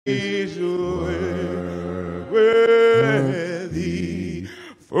is worthy,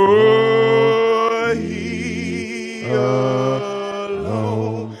 for he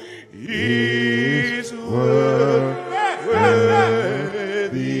alone is worthy,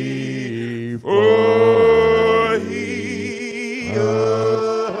 for he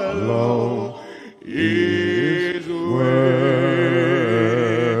alone is worthy.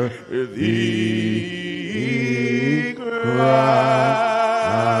 Christ,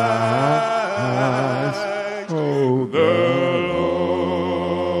 oh, the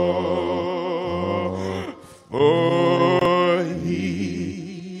Lord, for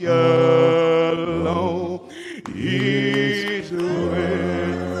he alone is worthy,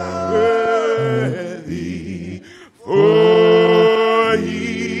 for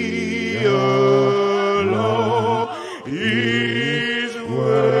he alone is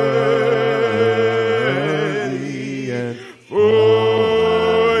worthy, and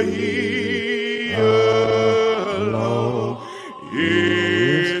for he alone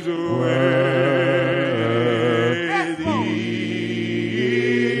is worthy.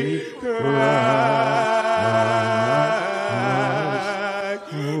 Christ,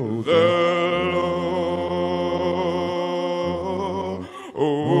 the Lord.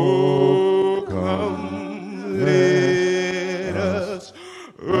 Oh, come, let us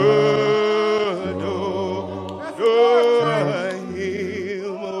adore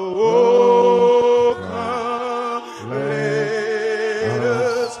him. Oh, come, let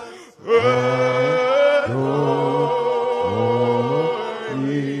us adore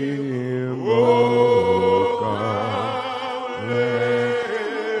him. Oh, come,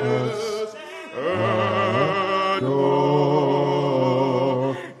 let us adore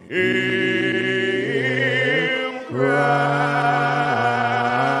him. Christ,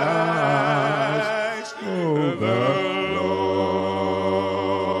 the Lord,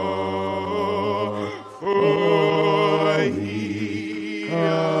 for he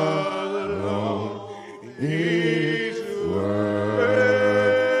alone is worthy,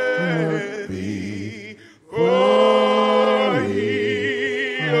 for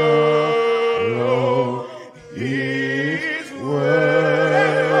he alone is worthy,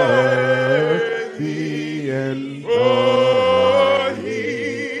 and for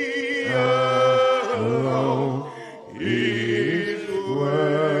he alone is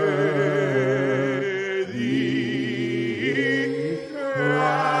worthy. Christ,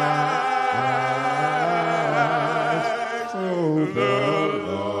 the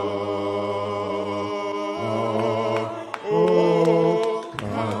Lord. Oh,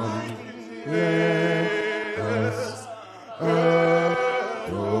 come, let us adore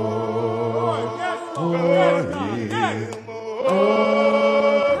him.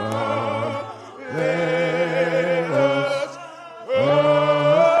 Oh, come, let us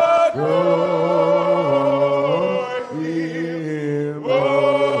adore him.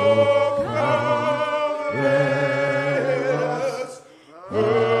 Oh, come, let us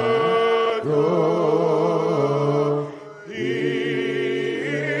adore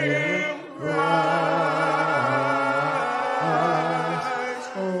him. Christ,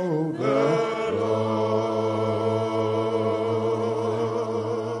 oh, the Lord.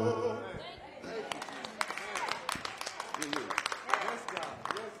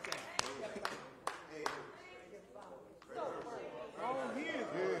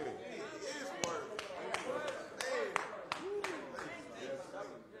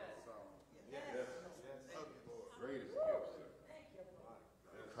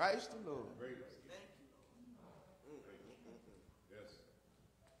 Christ the Lord.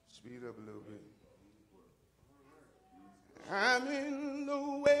 Speed up a little bit. I'm in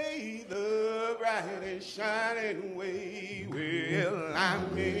the way, the bright and shining way. Well,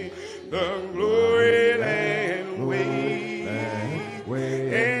 I'm in the glory land way.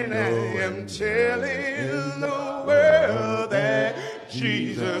 And I am telling the world that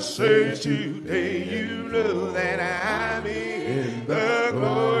Jesus says today, you know that I'm in the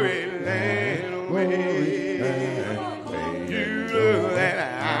glory land way. You know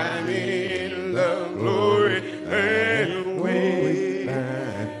that I'm in the glory land way.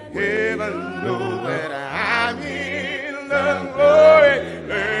 Heaven knows that I'm in the glory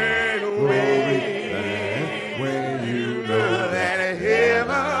land way. You know that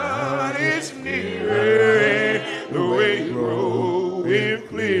heaven is nearer and the way growing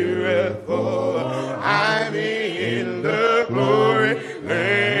clearer, for I'm in the glory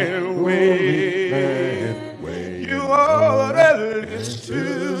land way. You ought to listen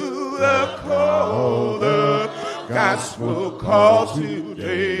to the call, the gospel call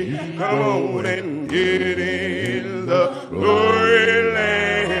today. Come on and get in the glory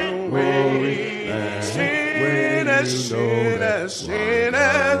land. sinners,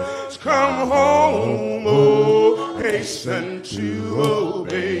 come home, oh, hasten to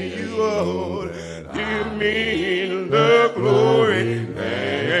obey you, Lord. Give me the glory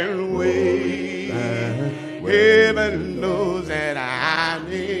and way. Heaven knows that I'm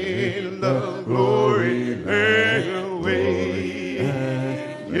in the glory and way.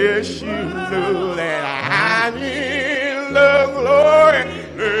 Yes, you know that I'm in the glory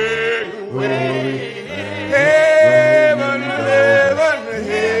and way. Heaven, heaven,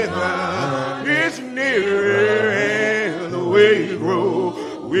 heaven is nearer, and the way grows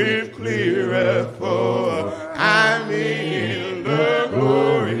with clearer, for I'm in the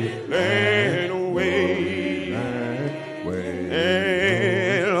glory land way.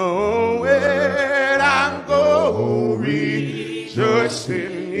 And when I go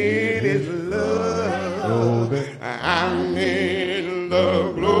rejoicing in His love, I'm in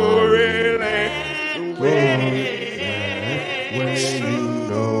the glory land way.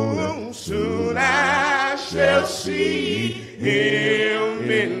 Soon I shall see Him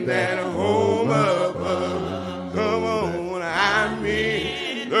in that home above. Come on, I'm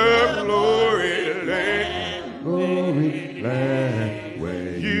in the glory land. Glory land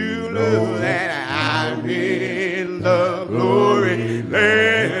where you know that I'm in the glory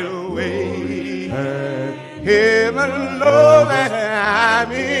land way. Heaven knows that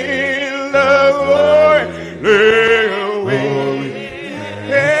I'm in the glory land way.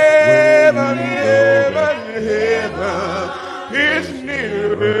 Heaven, heaven, heaven is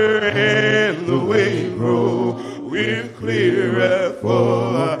nearer, and the way grows with clearer,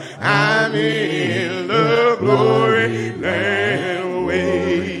 for I'm in the glory land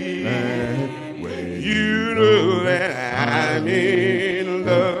way. You know that I'm in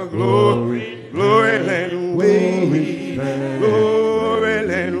the glory land way. Glory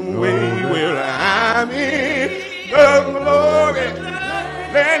land way. Well, I'm in the glory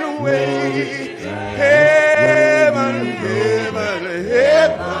land way. Heaven, heaven,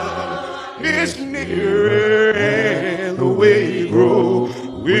 heaven is nearer, and the way grows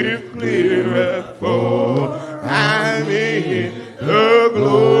with clearer, for I'm in the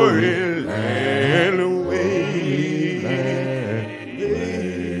glory land way.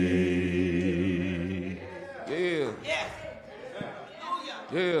 Yeah.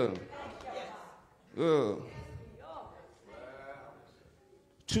 Yeah. Yeah.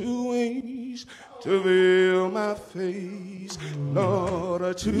 Two wings to veil my face,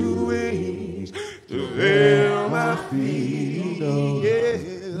 Lord, 2 wings to veil my feet.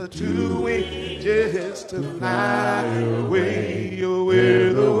 Yeah, 2 wings just to fly away,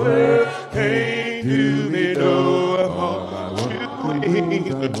 where the world can't do me no harm.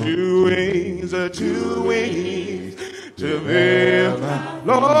 2 wings, 2 wings to veil my,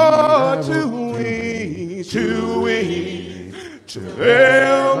 Lord, 2 wings, 2 wings to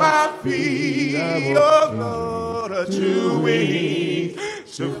veil my feet, oh Lord, 2 wings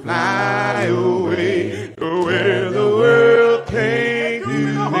to fly away, where the world can't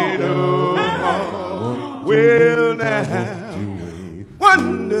do me no harm. Well, now,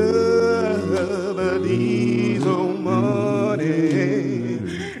 wonder of these old morning,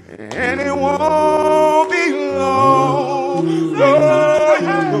 and it won't be long, Lord,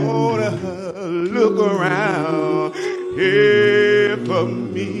 you're gonna look around here for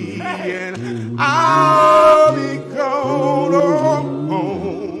me, and I'll be gone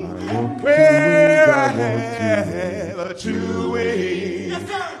home, where I have 2 wings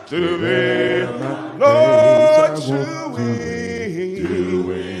to veil, Lord, 2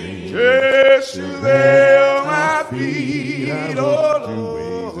 wings, just to veil my feet,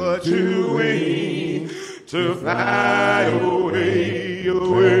 oh Lord, 2 wings to fly away,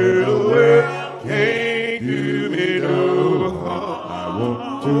 where the world can't do me no harm. I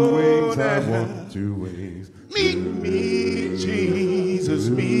want 2 wings, I want 2 wings. Meet me, Jesus,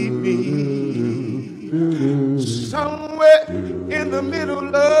 meet me somewhere in the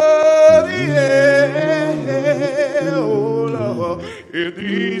middle of the air. Oh Lord, if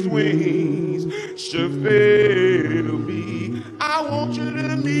these wings should fail me, I want you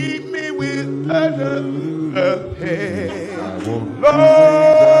to meet me with another hand.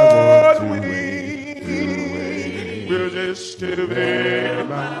 Lord, wings will just to veil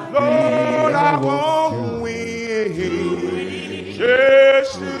my, Lord, I want wings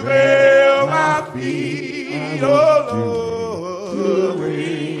just to veil my feet, oh Lord.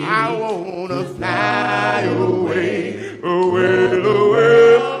 I want to fly away where the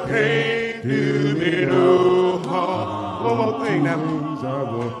world can't do me no harm. One more thing now. I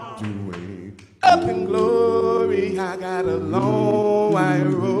want to wait. Up in glory, I got a long wide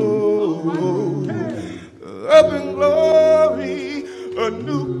road. wealth and glory, a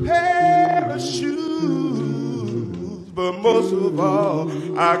new pair of shoes. But most of all,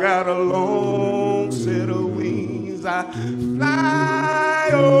 I got a long set of wings. I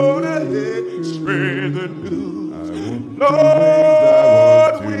fly on ahead, spread the news.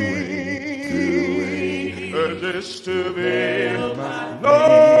 Lord, wings, just to be.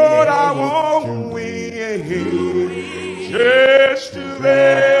 Lord, I want wings, just to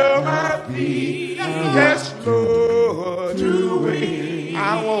bear my feet. Yes, Lord, to wings.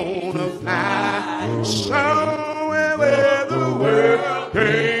 I want to fly somewhere where the world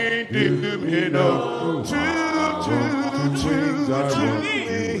can't do me no.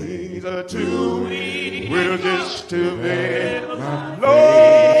 Two wings, will just to bear.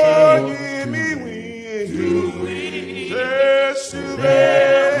 Lord, give me wings, just to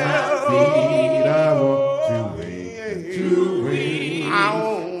bear my feet. I want two wings. I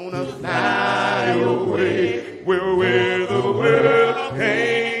want to fly away where the world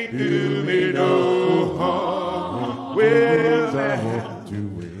can't do me no harm. Well, I want two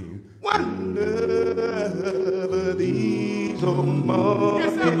wings. Wonder these old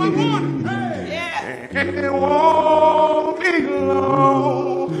monkeys. And it won't be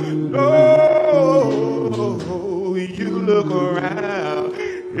long. No, you look around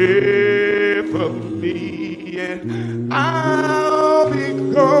here for me, and I'll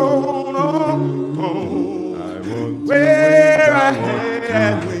be gone on home. Where I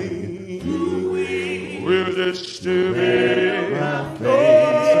had wings, will just to be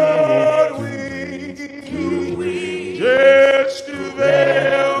Lord, wings, just to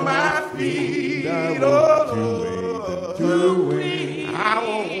bear my feet. Oh, Lord, I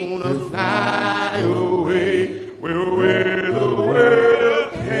want to fly away where the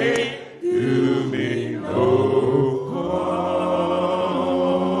world can't do me no harm.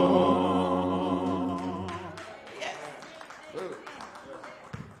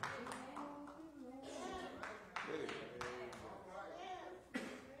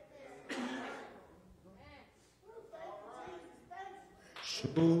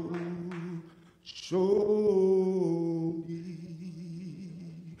 Show me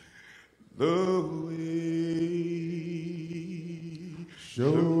the way.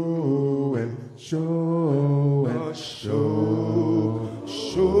 Show and show and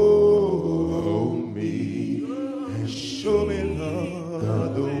show me and show me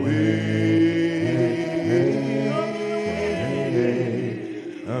the way.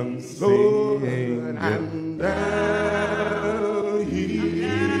 I'm saying I'm down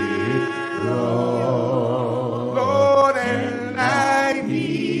here, Lord, and I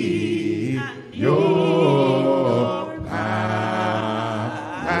need your power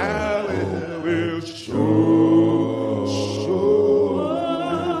will show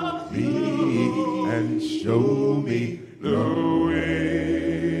me and show me the way.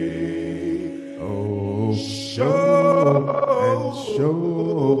 Oh, show and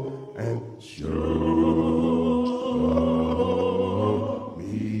show and show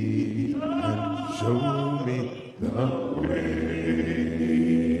me and show me the way.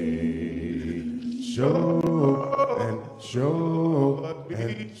 Show and show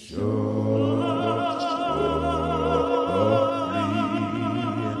and show me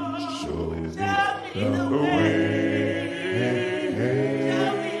and show me the way.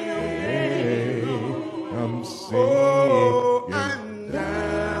 I'm singing. I'm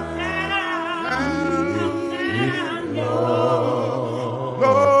down,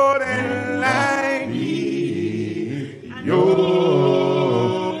 Lord, and I need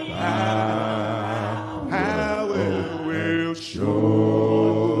your power will show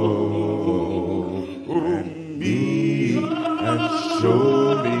me and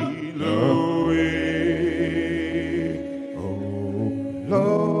show me the way. Oh,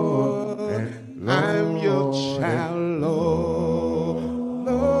 Lord, I'm your child, Lord.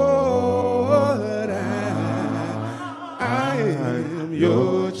 Lord, I am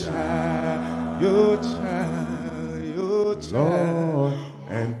your child, your child, your child.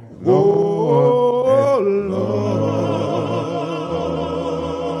 And oh, Lord,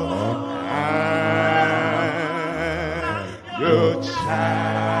 I'm your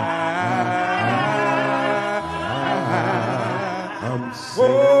child. I'm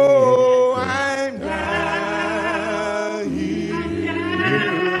oh, I'm down here,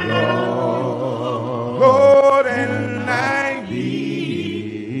 Lord, and I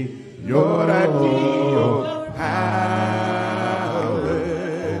need your power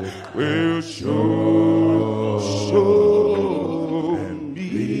will show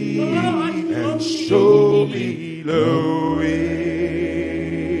me and show me the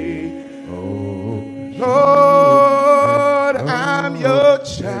way. Oh, Lord.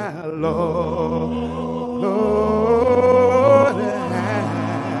 child, Lord. Lord,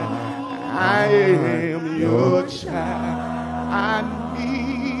 I am your child. I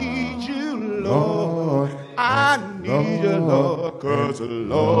need you, Lord. I need you, Lord, 'cause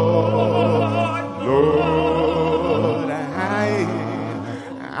Lord, I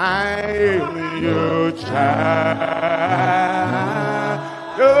am your child,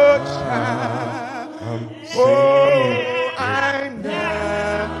 your child. Oh, I'm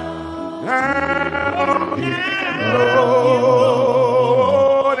down,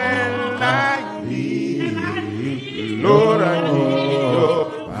 Lord, and I need, Lord, I need your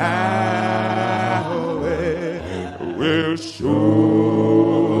power. Will show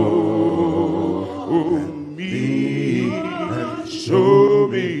me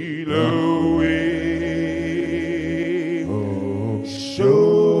the way.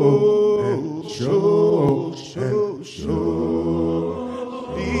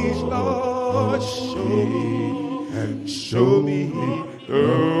 Please, Lord, show me the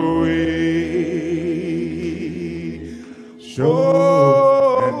way.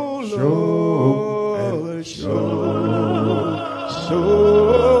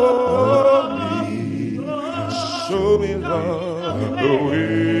 Show me, Lord, the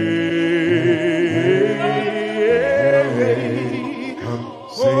way.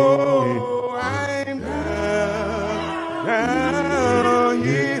 Oh, I'm down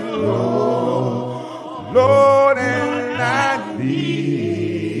here, Lord, and I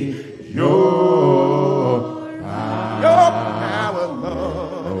need your power,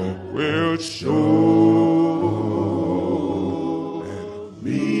 Lord, will show me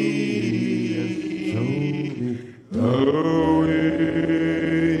the way.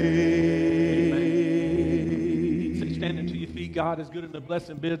 Standing to your feet, God is good in the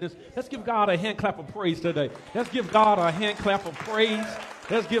blessing business. Let's give God a hand clap of praise today. Let's give God a hand clap of praise.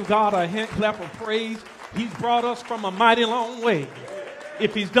 Let's give God a hand clap of praise. He's brought us from a mighty long way.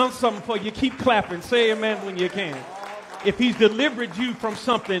 If he's done something for you, keep clapping. Say amen when you can. If he's delivered you from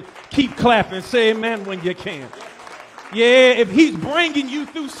something, keep clapping. Say amen when you can. Yeah, if he's bringing you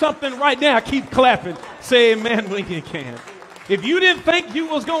through something right now, keep clapping. Say amen when you can. If you didn't think you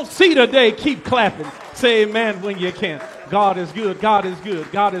was going to see today, keep clapping. Say amen when you can. God is good. God is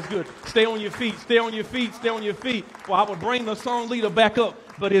good. God is good. Stay on your feet. Stay on your feet. Stay on your feet. Well, I would bring the song leader back up,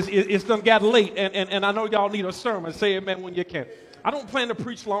 but it's done got late, and I know y'all need a sermon. Say amen when you can. I don't plan to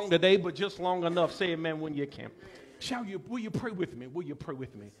preach long today, but just long enough. Say amen when you can. Will you pray with me? Will you pray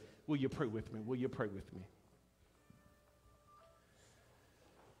with me? Will you pray with me? Will you pray with me?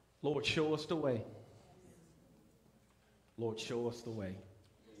 Lord, show us the way. Lord, show us the way.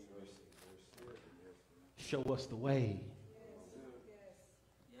 Show us the way.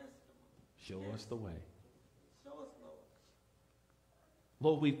 Show us the way.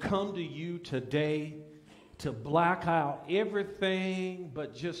 Lord, we've come to you today to block out everything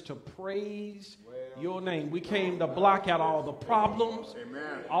but just to praise your name. We came to block out all the problems,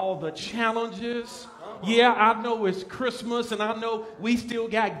 all the challenges. Yeah, I know it's Christmas, and I know we still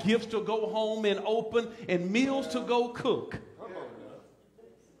got gifts to go home and open and meals to go cook.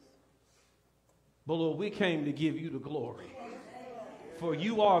 But Lord, we came to give you the glory. For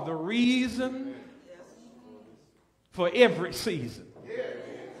you are the reason for every season.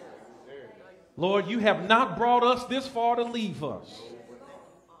 Lord, you have not brought us this far to leave us.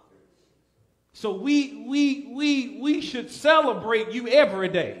 So we should celebrate you every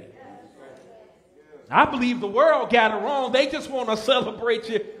day. I believe the world got it wrong. They just want to celebrate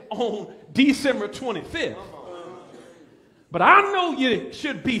you on December 25th. But I know you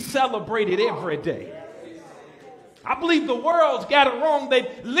should be celebrated every day. I believe the world's got it wrong. They've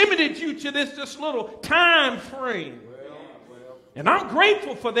limited you to this little time frame. And I'm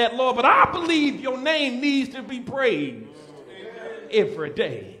grateful for that, Lord, but I believe your name needs to be praised every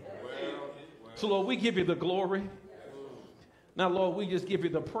day. So, Lord, we give you the glory. Now, Lord, we just give you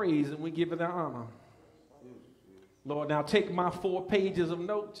the praise and we give you the honor. Lord, now take my 4 pages of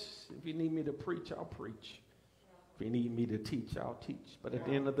notes. If you need me to preach, I'll preach. If you need me to teach, I'll teach. But at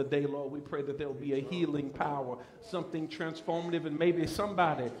the end of the day, Lord, we pray that there will be a healing power, something transformative, and maybe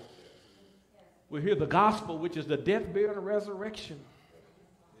somebody will hear the gospel, which is the death, burial, and resurrection,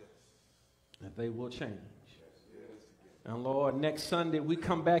 that they will change. And Lord, next Sunday we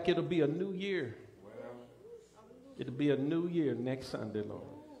come back, it'll be a new year. It'll be a new year next Sunday, Lord.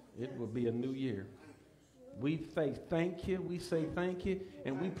 It will be a new year. We say thank you, we say thank you,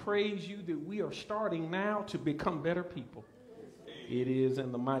 and we praise you that we are starting now to become better people. It is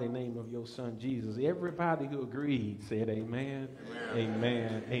in the mighty name of your son, Jesus. Everybody who agreed said amen,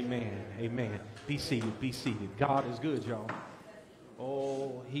 amen, amen, amen. Be seated, be seated. God is good, y'all.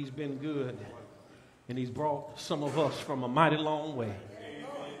 Oh, he's been good. And he's brought some of us from a mighty long way.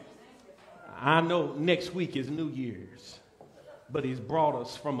 I know next week is New Year's, but he's brought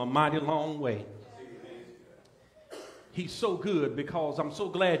us from a mighty long way. He's so good because I'm so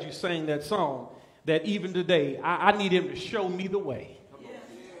glad you sang that song that even today, I need him to show me the way.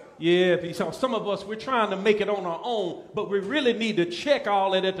 Yeah, because some of us, we're trying to make it on our own, but we really need to check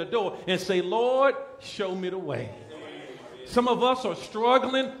all that at the door and say, Lord, show me the way. Some of us are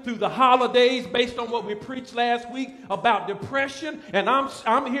struggling through the holidays based on what we preached last week about depression, and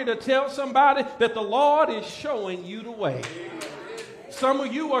I'm here to tell somebody that the Lord is showing you the way. Some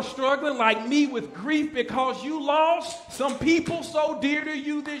of you are struggling like me with grief because you lost some people so dear to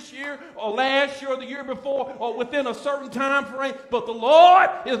you this year or last year or the year before or within a certain time frame. But the Lord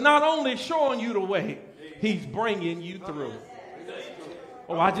is not only showing you the way, he's bringing you through.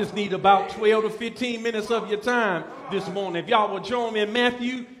 Oh, I just need about 12 to 15 minutes of your time this morning. If y'all will join me in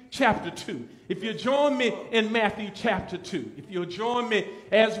Matthew chapter 2. If you join me in Matthew chapter 2. If you'll join me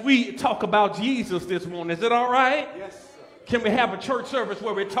as we talk about Jesus this morning. Is it all right? Yes. Can we have a church service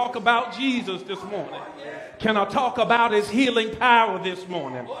where we talk about Jesus this morning? Can I talk about his healing power this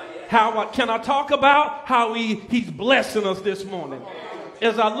morning? Can I talk about how he's blessing us this morning?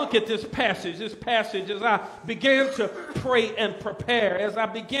 As I look at this passage, as I began to pray and prepare, as I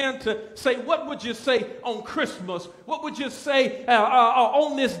began to say, what would you say on Christmas? What would you say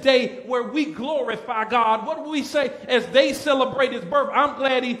on this day where we glorify God? What would we say as they celebrate his birth? I'm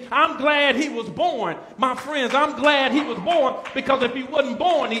glad he was born. My friends, I'm glad he was born, because if he wasn't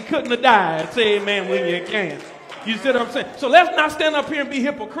born, he couldn't have died. Say amen when you can. You see what I'm saying? So let's not stand up here and be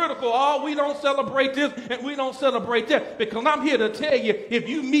hypocritical. Oh, we don't celebrate this and we don't celebrate that. Because I'm here to tell you, if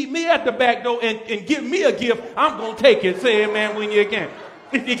you meet me at the back door and give me a gift, I'm going to take it. Say amen when you can.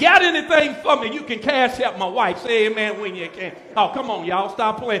 If you got anything for me, you can cash out my wife. Say amen when you can. Oh, come on, y'all.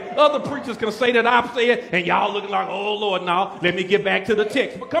 Stop playing. Other preachers can say that I've said, and y'all looking like, oh, Lord, now let me get back to the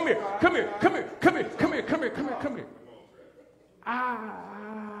text. But come here.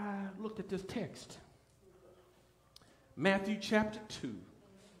 I looked at this text. Matthew chapter 2.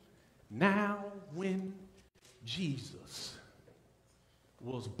 Now when Jesus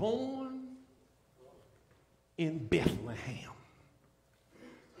was born in Bethlehem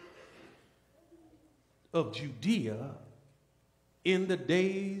of Judea in the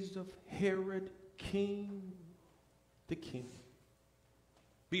days of Herod the king.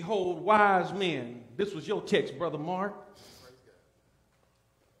 Behold, wise men, this was your text, Brother Mark,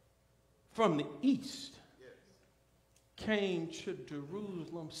 from the east came to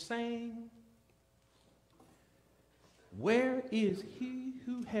Jerusalem, saying, where is he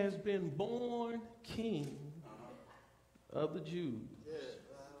who has been born King of the Jews?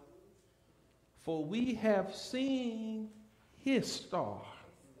 For we have seen his star.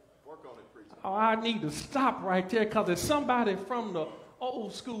 Work on it, preacher. Oh, I need to stop right there, because there's somebody from the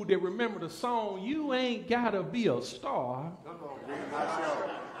old school that remember the song, you ain't gotta be a star.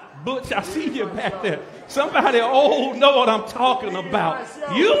 Butch, I see you back there. Somebody old know what I'm talking about.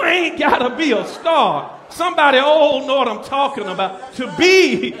 You ain't got to be a star. Somebody old know what I'm talking about. To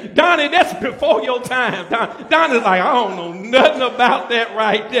be, Donnie, that's before your time. Donnie's like, I don't know nothing about that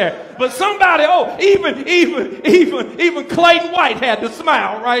right there. But somebody old, even Clayton White had to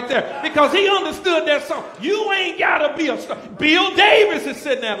smile right there, because he understood that song. You ain't got to be a star. Bill Davis is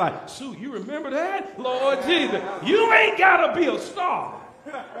sitting there like, Sue, you remember that? Lord Jesus, you ain't got to be a star.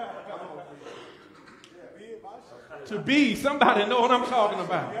 To be, somebody know what I'm talking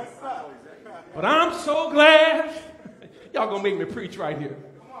about. But I'm so glad, y'all gonna make me preach right here,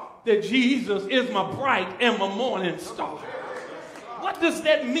 that Jesus is my bright and my morning star. What does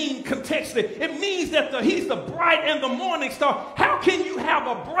that mean contextually? It means that he's the bright and the morning star. How can you have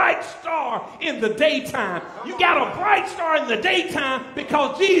a bright star in the daytime? You got a bright star in the daytime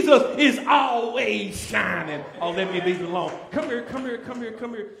because Jesus is always shining. Oh, let me leave it alone. Come here.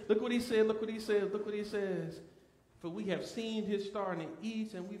 Look what he says. For we have seen his star in the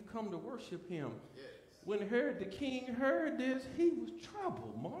east, and we've come to worship him. Yes. When Herod the king heard this, he was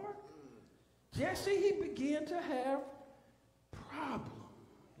troubled, Mark. Jesse, he began to have problem.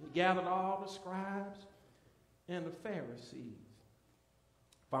 He gathered all the scribes and the Pharisees.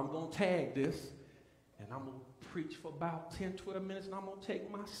 If I'm going to tag this, and I'm going to preach for about 10, 12 minutes, and I'm going to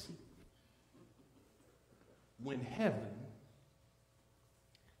take my seat. When heaven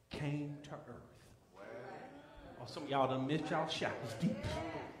came to earth. Wow. Oh, some of y'all done missed y'all shot. It's deep.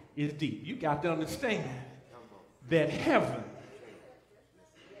 It's deep. You got to understand that heaven,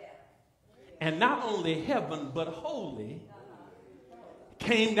 and not only heaven, but holy,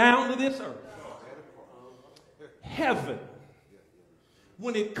 came down to this earth. Heaven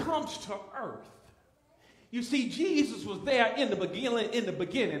when it comes to earth. You see, Jesus was there in the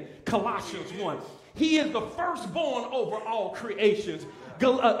beginning, Colossians 1. He is the firstborn over all creations.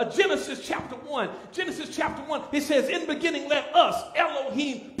 Genesis chapter 1, it says, in the beginning, let us,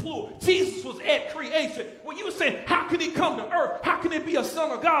 Elohim, plural. Jesus was at creation. Well, you were saying, how can he come to earth? How can he be a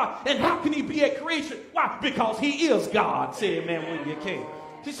son of God? And how can he be at creation? Why? Because he is God. Say amen when you can.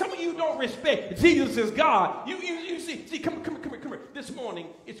 See, some of you don't respect Jesus is God. You see, come here. This morning,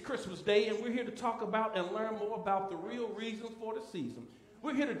 it's Christmas Day, and we're here to talk about and learn more about the real reasons for the season.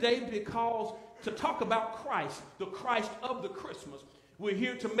 We're here today because to talk about Christ, the Christ of the Christmas. We're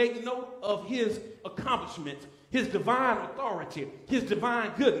here to make note of his accomplishments, his divine authority, his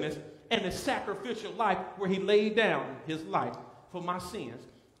divine goodness, and his sacrificial life where he laid down his life for my sins.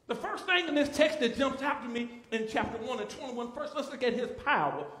 The first thing in this text that jumps out to me in chapter 1 and 21, first let's look at his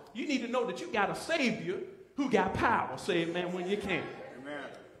power. You need to know that you got a Savior who got power. Say amen when you can. Amen.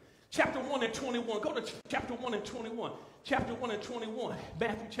 Chapter 1 and 21. Go to chapter 1 and 21. Chapter 1 and 21.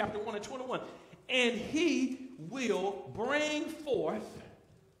 Matthew chapter 1 and 21. And he will bring forth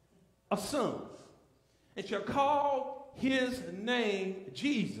a son, and shall call his name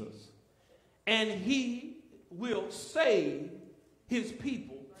Jesus, and he will save his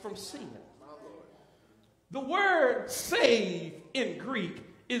people from sin. The word save in Greek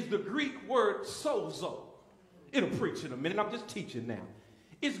is the Greek word sozo. It'll preach in a minute. I'm just teaching now.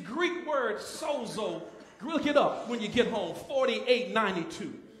 It's Greek word sozo. Look it up when you get home.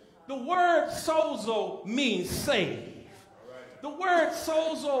 4892. The word sozo means save. The word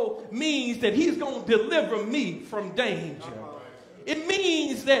sozo means that he's going to deliver me from danger. It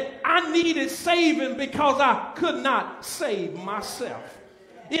means that I needed saving because I could not save myself.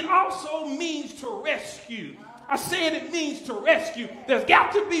 It also means to rescue. I said it means to rescue. There's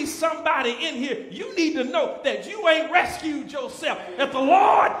got to be somebody in here. You need to know that you ain't rescued yourself. That the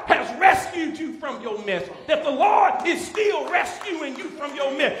Lord has rescued you from your mess. That the Lord is still rescuing you from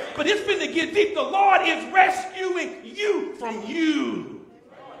your mess. But it's going to get deep. The Lord is rescuing you from you.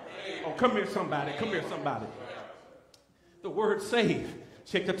 Oh, come here, somebody. Come here, somebody. The word save.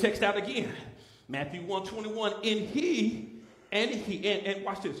 Check the text out again. Matthew 1:21. And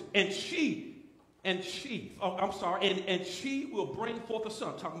watch this. And she will bring forth a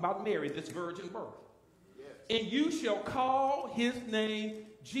son. Talking about Mary, this virgin birth. Yes. And you shall call his name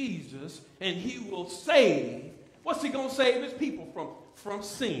Jesus, and he will save. What's he going to save his people from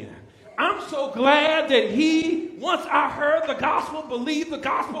sin? I'm so glad that once I heard the gospel, believed the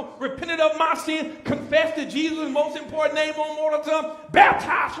gospel, repented of my sin, confessed that Jesus is the most important name on mortal tongue,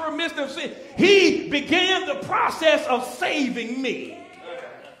 baptized for remission of sin, he began the process of saving me.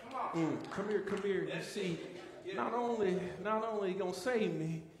 Come here. You see, not only going to save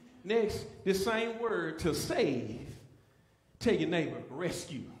me, next, the same word to save. Tell your neighbor,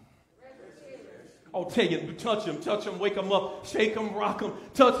 rescue. Oh, tell you, touch him, wake him up, shake him, rock him,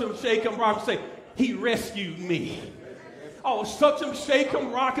 touch him, shake him, rock him, say, he rescued me. Oh, touch him, shake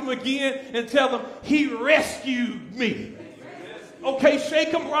him, rock him again, and tell him, he rescued me. Okay, shake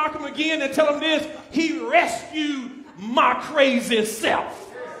him, rock him again, and tell him this, he rescued my crazy self.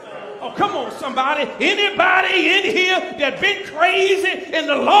 Oh, come on, somebody. Anybody in here that been crazy and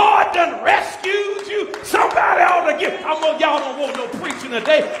the Lord done rescued you? Somebody ought to get. I know y'all don't want no preaching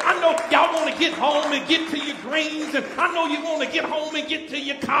today. I know y'all want to get home and get to your greens. And I know you want to get home and get to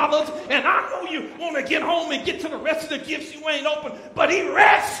your collards. And I know you want to get home and get to the rest of the gifts you ain't open. But he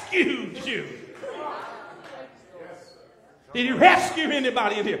rescued you. Did he rescue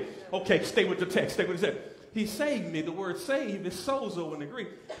anybody in here? Okay, stay with the text. Stay with the text. He saved me. The word save is sozo in the Greek.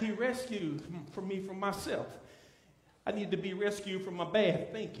 He rescued me from myself. I need to be rescued from my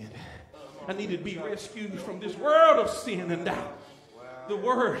bad thinking. I need to be rescued from this world of sin and doubt. The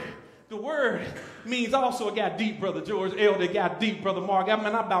word means also, it got deep, Brother George. It got deep, Brother Mark. I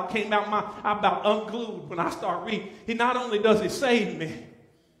mean, I about unglued when I start reading. He not only does he save me,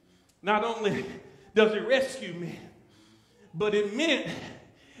 not only does he rescue me, but it meant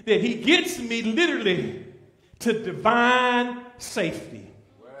that he gets me literally to divine safety.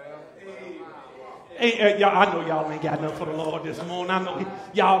 Y'all, I know y'all ain't got nothing for the Lord this morning. I know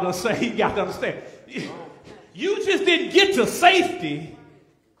y'all done say, you got to understand. You just didn't get to safety.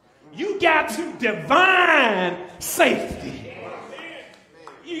 You got to divine safety.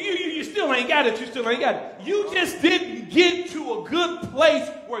 You still ain't got it. You still ain't got it. You just didn't get to a good place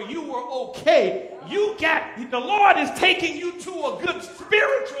where you were okay. The Lord is taking you to a good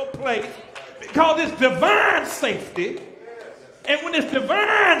spiritual place because it's divine safety. And when it's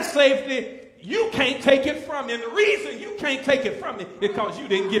divine safety, you can't take it from me. And the reason you can't take it from me is because you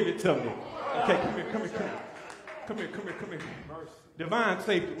didn't give it to me. Okay, come here. Come here. Divine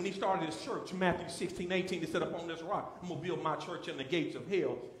safety. When he started his church, Matthew 16:18, he said, upon this rock, I'm going to build my church, and the gates of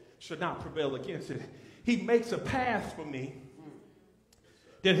hell should not prevail against it. He makes a path for me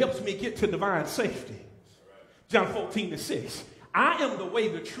that helps me get to divine safety. John 14:6. I am the way,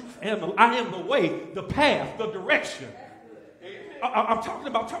 the truth, and I am the way, the path, the direction. I'm talking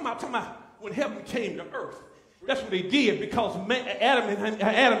about when heaven came to earth. That's what they did, because Adam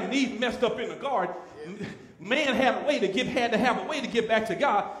and Eve messed up in the garden. Man had to have a way to get back to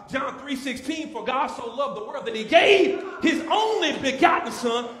God. John 3:16, for God so loved the world that he gave his only begotten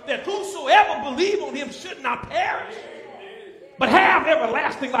son, that whosoever believe on him should not perish, but have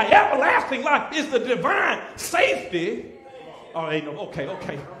everlasting life. Everlasting life is the divine safety. Oh, ain't no, okay.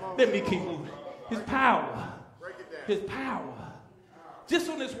 Let me keep moving. His power. His power. Just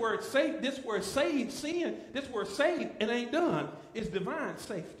on this word saved, it ain't done. It's divine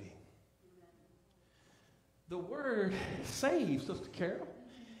safety. The word save, Sister Carol,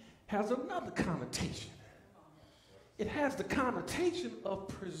 has another connotation. It has the connotation of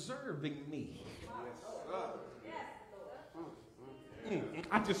preserving me.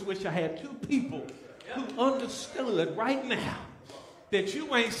 I just wish I had two people who understood right now that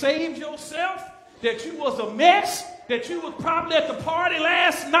you ain't saved yourself, that you was a mess, that you was probably at the party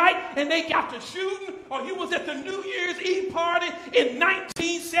last night and they got to shooting, or you was at the New Year's Eve party in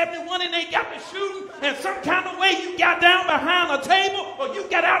 1971 and they got to shooting, and some kind of way you got down behind a table, or you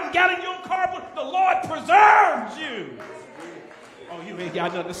got out and got in your car, but the Lord preserved you. Oh, you ain't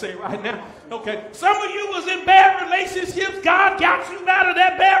got nothing to say right now. Okay. Some of you was in bad relationships. God got you out of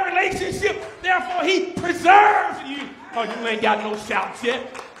that bad relationship. Therefore, he preserved you. Oh, you ain't got no shouts yet.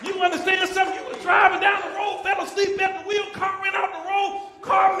 You understand something? You was driving down the road, fell asleep at the wheel, car went out the road,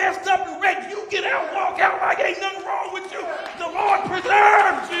 car messed up and wrecked. You get out, walk out like ain't nothing wrong with you. The Lord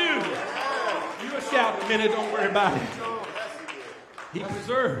preserved you. You'll shout in a minute. Don't worry about it. He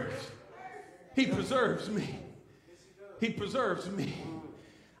preserves. He preserves me. He preserves me.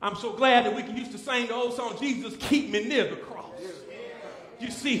 I'm so glad that we can used to sing the old song, Jesus, keep me near the cross. You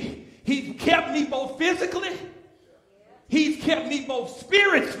see, he kept me both physically, he's kept me both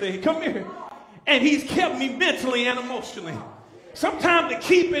spiritually, come here, and he's kept me mentally and emotionally. Sometimes the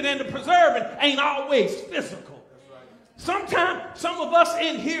keeping and the preserving ain't always physical. Sometimes some of us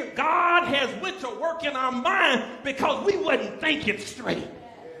in here, God has went to work in our mind because we wasn't thinking straight.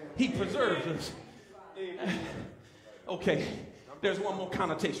 He preserves us. Okay, there's one more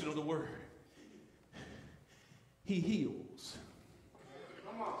connotation of the word. He heals.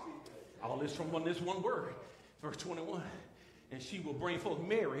 All this from this one word. Verse 21. And she will bring forth,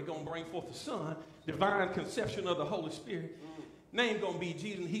 Mary going to bring forth the son, divine conception of the Holy Spirit. Name going to be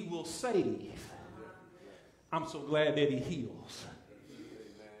Jesus, and he will save. I'm so glad that he heals.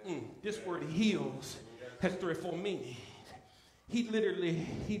 This word heals has 3 or 4 meanings. He literally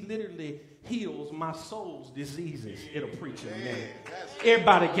heals my soul's diseases. It'll preach in a minute.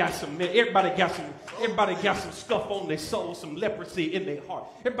 Everybody got some stuff on their soul, some leprosy in their heart.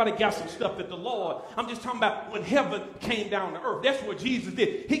 Everybody got some stuff that the Lord, I'm just talking about when heaven came down to earth. That's what Jesus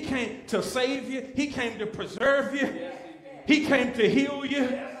did. He came to save you. He came to preserve you. He came to heal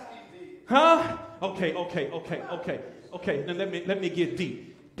you. Huh? Okay. Then let me get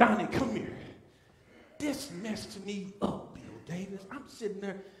deep. Donnie, come here. This messed me up. Davis, I'm sitting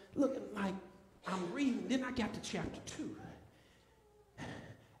there looking like I'm reading. Then I got to chapter 2.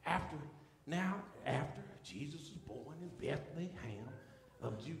 After Jesus was born in Bethlehem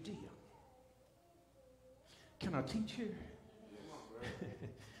of Judea. Can I teach here?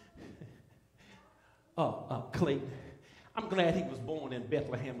 Clayton, I'm glad he was born in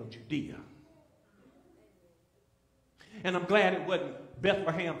Bethlehem of Judea. And I'm glad it wasn't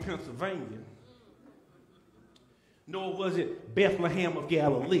Bethlehem, Pennsylvania. Nor was it Bethlehem of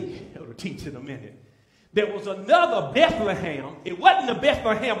Galilee. I'll teach in a minute. There was another Bethlehem. It wasn't the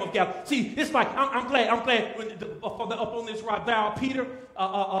Bethlehem of Galilee. See, it's like, I'm glad when up on this rock, thou Peter,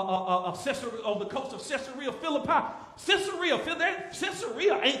 on the coast of Caesarea Philippi. Caesarea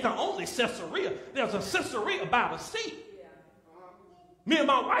ain't the only Caesarea. There's a Caesarea by the sea. Me and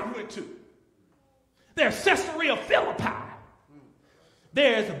my wife went to. There's Caesarea Philippi.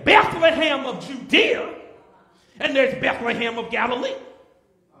 There's Bethlehem of Judea. And there's Bethlehem of Galilee.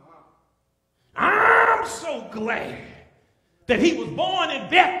 I'm so glad that he was born in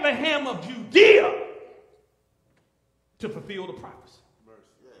Bethlehem of Judea to fulfill the prophecy.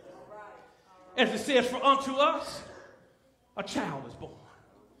 As it says, for unto us a child is born.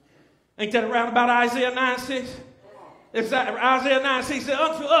 Ain't that around about Isaiah 9:6? It's Isaiah 9:6 said,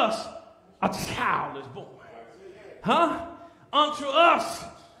 unto us a child is born. Huh? Unto us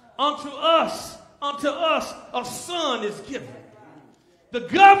unto us a son is given. The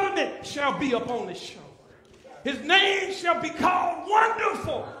government shall be upon his shoulder. His name shall be called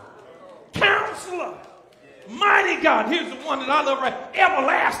Wonderful, Counselor, Mighty God. Here's the one that I love, right?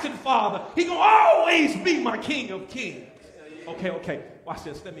 Everlasting Father. He's going to always be my King of Kings. Okay. Watch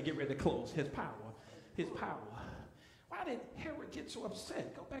this. Let me get ready to close. His power. Why did Herod get so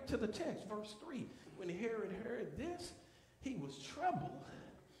upset? Go back to the text, verse 3. When Herod heard this, he was troubled.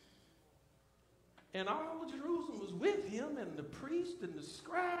 And all of Jerusalem was with him, and the priests and the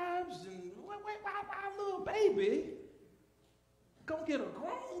scribes, and why little baby gonna get a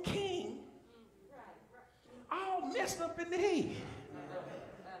grown king all messed up in the head?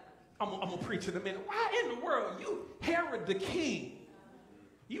 I'm gonna preach in a minute. Why in the world you Herod the king?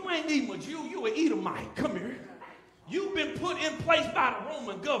 You ain't even a Jew, you an Edomite. Come here. You've been put in place by the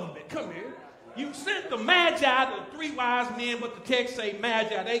Roman government. Come here. You sent the Magi, the three wise men, but the text say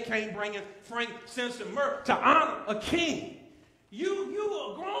Magi. They came bringing frankincense and myrrh to honor a king. You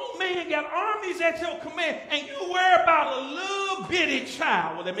a grown man, got armies at your command, and you worry about a little bitty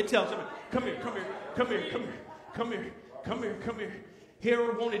child. Well, let me tell you something. Come here.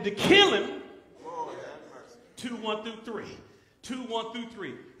 Herod wanted to kill him. 2:1-3.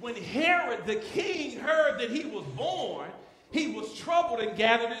 2:1-3. When Herod the king heard that he was born, he was troubled and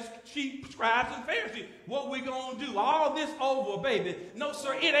gathered his chief scribes and Pharisees. What we gonna do? All this over, baby? No,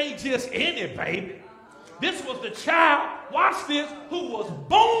 sir, it ain't just any baby. This was the child, watch this, who was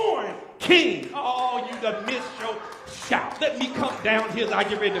born king. Oh, you done missed your shout. Let me come down here as I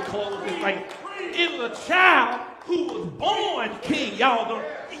get ready to close this thing. It was a child who was born king. Y'all don't,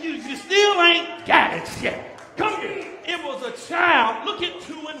 you still ain't got it yet. Come here. It was a child. Look at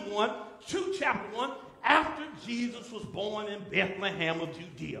 2:1, chapter 1. After Jesus was born in Bethlehem of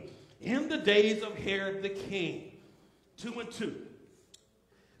Judea, in the days of Herod the king. 2:2.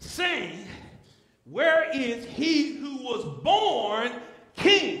 Saying, where is he who was born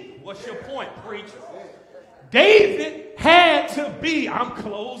king? What's your point, preacher? David had to be, I'm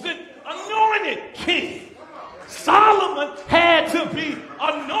closing, anointed king. Solomon had to be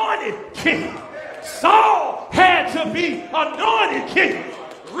anointed king. Saul had to be anointed king.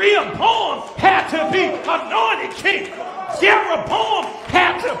 Rehoboam had to be anointed king. Jeroboam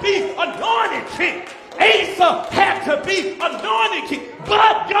had to be anointed king. Asa had to be anointed king.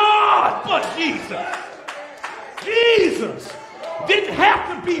 But God, but Jesus didn't have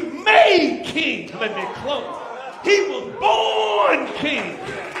to be made king. Let me close. He was born king.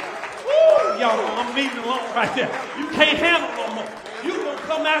 Woo, y'all, I'm leaving it alone right there. You can't handle it no more. You're going to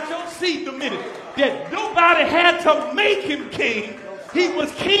come out your seat in a minute. That nobody had to make him king. He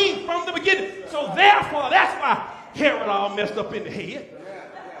was king from the beginning. So therefore, that's why Herod all messed up in the head.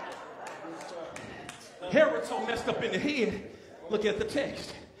 Herod so messed up in the head. Look at the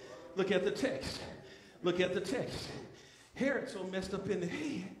text. Herod so messed up in the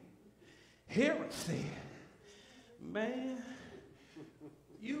head. Herod said, man,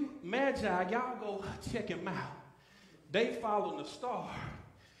 you Magi, y'all go check him out. They following the star.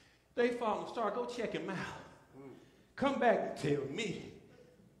 Go check him out. Come back and tell me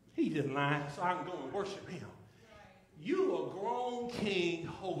he just lying so I can go and worship him. You a grown king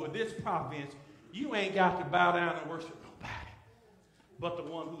over this province. You ain't got to bow down and worship nobody but the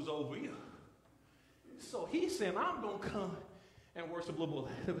one who's over you. So he said, I'm going to come and worship little boy.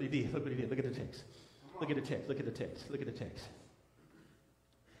 Look what he did. Look at the text. Look at the text.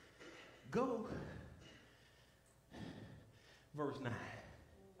 Go. Verse 9.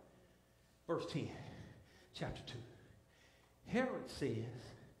 Verse 10. Chapter 2. Herod says,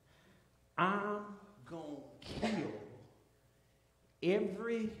 I'm going to kill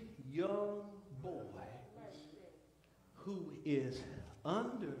every young boy who is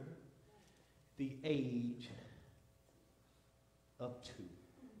under the age of 2.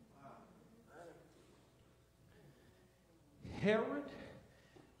 Herod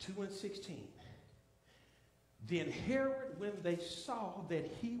 2:16. Then Herod, when they saw that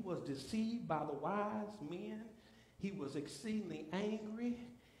he was deceived by the wise men, he was exceedingly angry,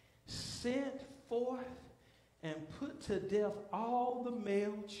 sent forth and put to death all the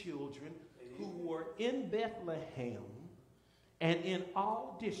male children who were in Bethlehem and in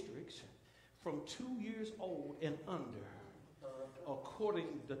all districts from 2 years old and under, according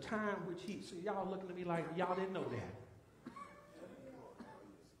to the time which he... So y'all looking at me like y'all didn't know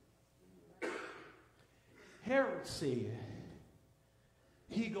that. Herod said,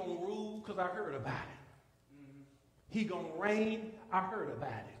 he gonna rule because I heard about it. He gonna reign, I heard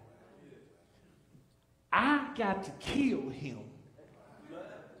about it. I got to kill him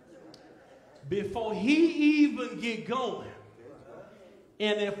before he even get going.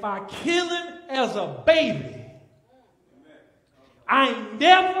 And if I kill him as a baby, I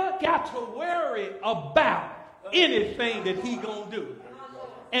never got to worry about anything that he gonna do.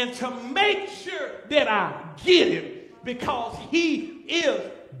 And to make sure that I get him, because he is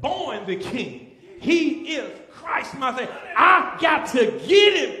born the king. He is Christ, my Savior. I got to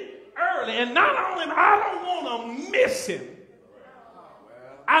get him early. And not only, I don't want to miss him.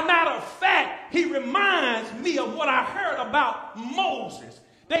 As a matter of fact, he reminds me of what I heard about Moses.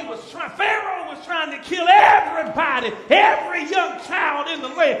 Pharaoh was trying to kill everybody, every young child in the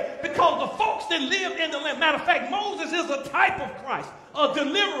land, because the folks that lived in the land. Matter of fact, Moses is a type of Christ, a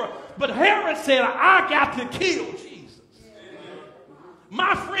deliverer. But Herod said, I got to kill Jesus.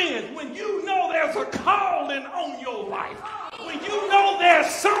 My friends, when you know there's a calling on your life, when you know there's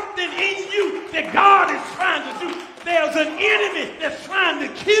something in you that God is trying to do, there's an enemy that's trying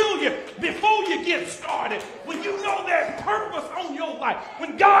to kill you before you get started. When you know there's purpose on your life,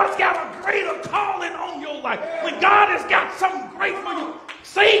 when God's got a greater calling on your life, when God has got something great for you,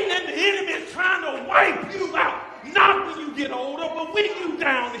 Satan and the enemy is trying to wipe you out. Not when you get older, but when you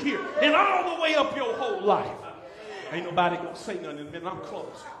down here and all the way up your whole life. Ain't nobody gonna say nothing in a minute. I'm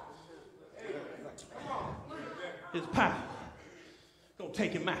close. His power gonna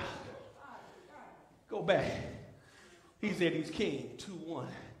take him out. Go back. He said he's king, 2-1.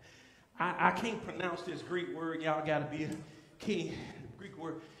 I can't pronounce this Greek word. Y'all got to be a king. The Greek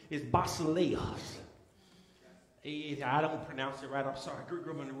word is basileos. I don't pronounce it right. I'm sorry. Greek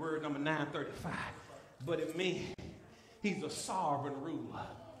word, the word number 935. But it means he's a sovereign ruler.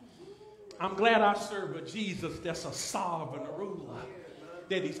 I'm glad I serve a Jesus that's a sovereign ruler,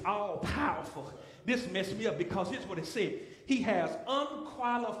 that he's all powerful. This messed me up because here's what it said. He has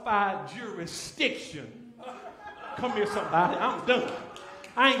unqualified jurisdiction. Come here, somebody. I'm done.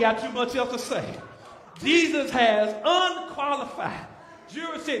 I ain't got too much else to say. Jesus has unqualified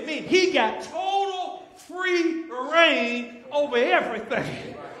jurisdiction. Meaning he got total free reign over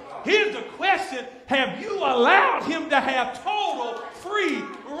everything. Here's the question. Have you allowed him to have total free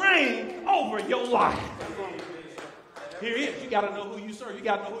reign over your life? Here it is. You got to know who you serve. You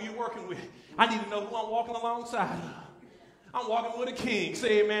got to know who you're working with. I need to know who I'm walking alongside of. I'm walking with a king.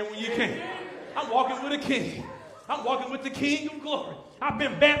 Say amen when you can. I'm walking with a king. I'm walking with the King of glory. I've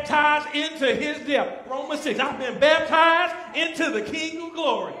been baptized into his death. Romans 6. I've been baptized into the King of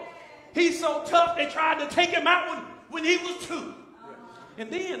glory. He's so tough they tried to take him out when he was 2.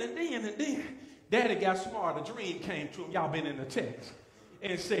 And then, Daddy got smart. A dream came to him. Y'all been in the text.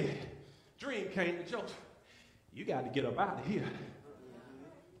 And said, dream came to Joseph. You got to get up out of here.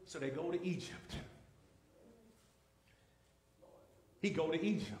 So they go to Egypt. He go to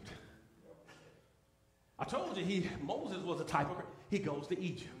Egypt. I told you Moses was a type of, he goes to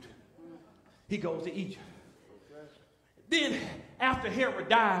Egypt. He goes to Egypt. Then after Herod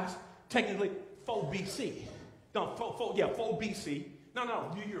dies, technically 4 BC. No, 4 BC.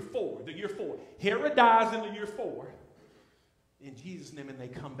 No, the year 4. Herod dies in the year 4. In Jesus' name, and they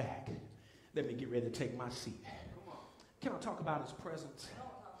come back. Let me get ready to take my seat. Can I talk about his presence?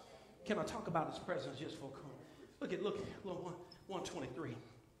 Can I talk about his presence just for a moment? Look at 123.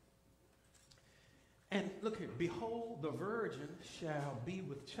 And look here, behold, the virgin shall be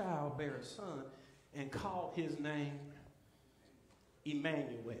with child, bear a son, and call his name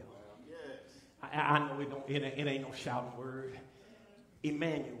Emmanuel. Yes. I know it ain't no shouting word.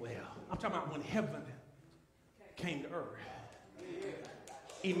 Emmanuel. I'm talking about when heaven came to earth.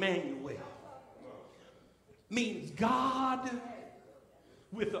 Emmanuel means God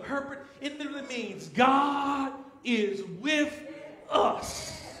with a Herbert. It literally means God is with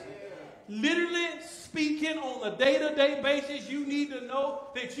us. Literally speaking on a day-to-day basis, you need to know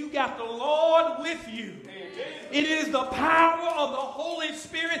that you got the Lord with you. It is the power of the Holy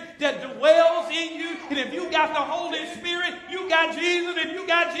Spirit that dwells in you. And if you got the Holy Spirit, you got Jesus. If you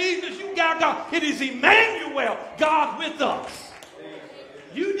got Jesus, you got God. It is Emmanuel, God with us.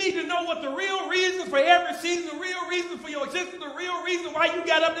 You need to know what the real reason for every season, the real reason for your existence, the real reason why you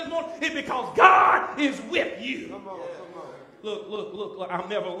got up this morning is because God is with you. Come on. Look, I'm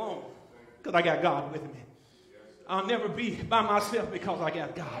never alone because I got God with me. I'll never be by myself because I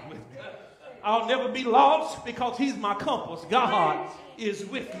got God with me. I'll never be lost because he's my compass. God is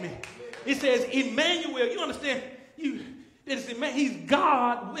with me. It says Emmanuel. You understand? He's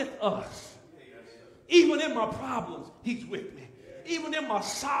God with us. Even in my problems, he's with me. Even in my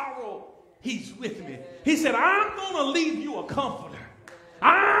sorrow, he's with me. He said, I'm going to leave you a comforter.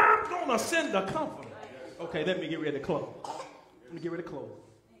 I'm going to send a comforter. Okay, let me get ready to close.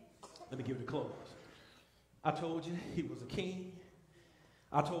 I told you he was a king.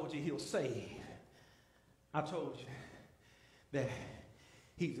 I told you he'll save. I told you that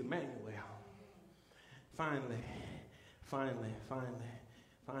he's Emmanuel. finally,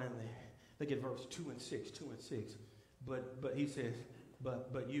 look at verse 2 and 6. But he says,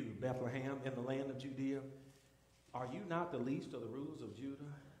 but you, Bethlehem, in the land of Judea, are you not the least of the rulers of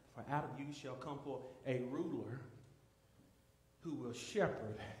Judah? For out of you shall come forth a ruler who will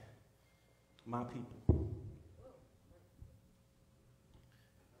shepherd my people.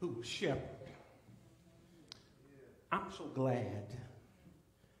 Who will shepherd. I'm so glad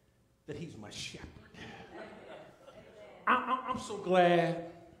that he's my shepherd. I'm so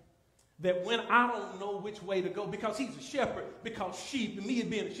glad that when I don't know which way to go, because he's a shepherd, because sheep, and me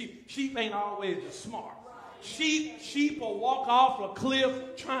being a sheep ain't always just smart. Sheep will walk off a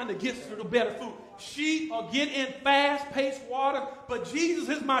cliff trying to get to the better food. Sheep will get in fast-paced water, but Jesus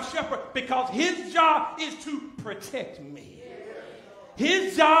is my shepherd because his job is to protect me.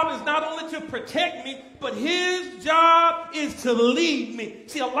 His job is not only to protect me, but his job is to lead me.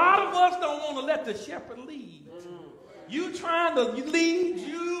 See, a lot of us don't want to let the shepherd lead. You trying to lead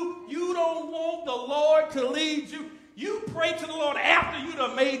you don't want the Lord to lead you. You pray to the Lord after you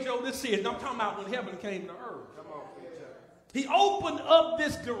done made your decision. I'm talking about when heaven came to earth. He opened up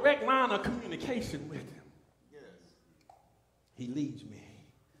this direct line of communication with him. He leads me.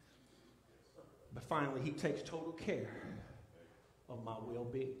 But finally, he takes total care of my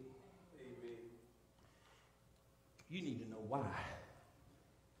well-being. You need to know why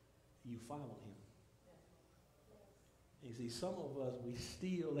you follow him. You see, some of us, we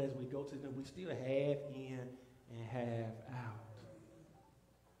still, as we go to them, we still half in and half out.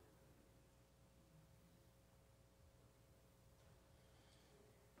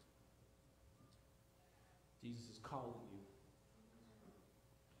 Jesus is calling you.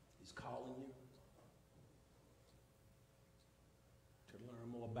 He's calling you to learn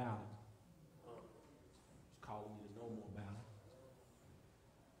more about him. He's calling you to know more about him.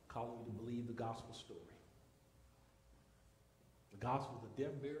 Calling you to believe the gospel story. The gospel of the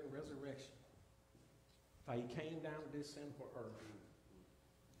death, burial, and resurrection. How he came down to this sinful earth.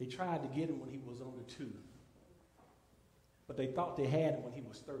 They tried to get him when he was under 2. But they thought they had him when he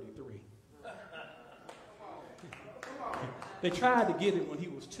was 33. They tried to get him when he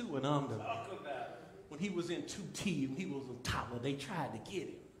was 2 and under. When he was in 2T, when he was a toddler, they tried to get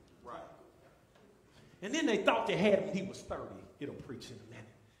him. Right. And then they thought they had him when he was 30. It'll preach in a minute.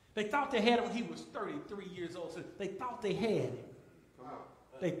 They thought they had him when he was 33 years old. So they thought they had him.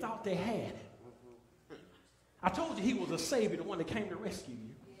 They thought they had him. I told you he was a savior, the one that came to rescue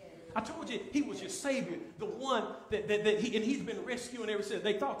you. I told you he was your savior, the one that he's been rescuing ever since.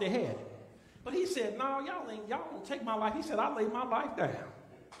 They thought they had him. But he said, no, y'all don't take my life. He said, I lay my life down.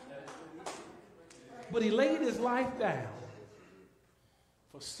 But he laid his life down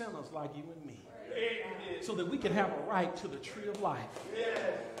for sinners like you and me. So that we can have a right to the tree of life.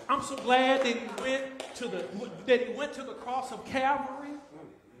 I'm so glad that he went to the cross of Calvary.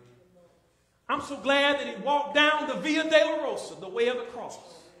 I'm so glad that he walked down the Via Dolorosa, the way of the cross.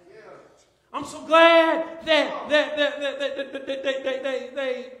 I'm so glad that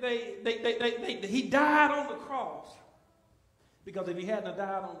he died on the cross. Because if he hadn't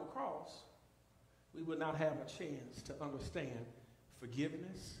died on the cross, we would not have a chance to understand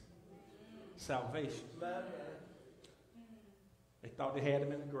forgiveness, salvation. They thought they had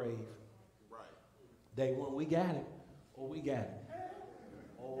him in the grave. Day one, we got him. Oh, we got him.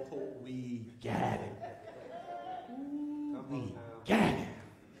 Oh, we got him. Ooh, we got him.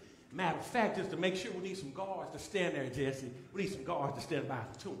 Matter of fact, just to make sure, we need some guards to stand there, Jesse. We need some guards to stand by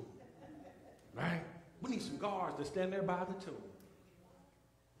the tomb. Right? We need some guards to stand there by the tomb.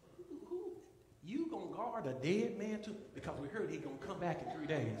 You going to guard a dead man too? Because we heard he's going to come back in 3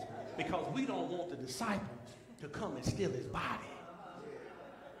 days. Because we don't want the disciples to come and steal his body.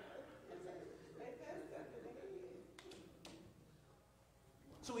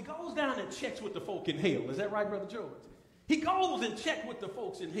 So he goes down and checks with the folk in hell. Is that right, Brother George? He goes and checks with the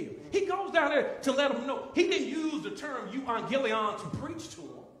folks in hell. He goes down there to let them know. He didn't use the term euangelion to preach to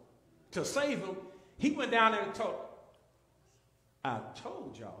them, to save them. He went down there and told, I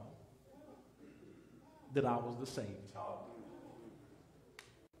told y'all that I was the Savior.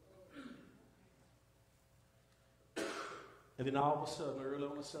 And then all of a sudden, early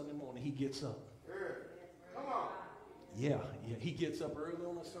on a Sunday morning, he gets up. Come on. Yeah, he gets up early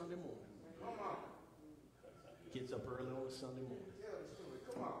on a Sunday morning. Come on. Gets up early on a Sunday morning.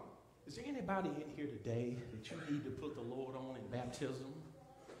 Come on. Is there anybody in here today that you need to put the Lord on in baptism?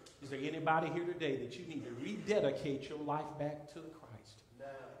 Is there anybody here today that you need to rededicate your life back to Christ? No.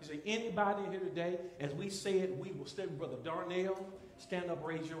 Is there anybody here today, as we say it, we will stand, Brother Darnell, stand up,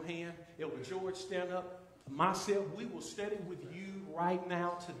 raise your hand. Elder George, stand up. Myself, we will study with you right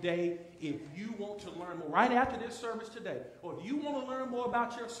now today, if you want to learn more, right after this service today, or if you want to learn more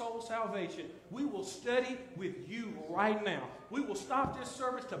about your soul salvation, we will study with you right now. We will stop this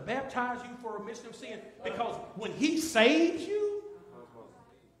service to baptize you for remission of sin, because when he saves you,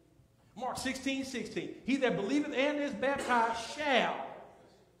 Mark 16:16, he that believeth and is baptized shall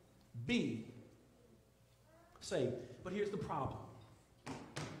be saved. But here's the problem.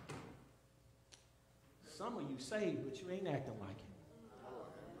 Some of you saved, but you ain't acting like it.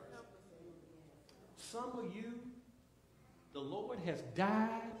 Some of you, the Lord has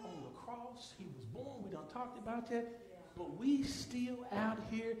died on the cross. He was born. We done talked about that. But we still out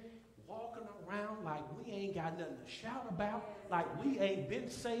here walking around like we ain't got nothing to shout about, like we ain't been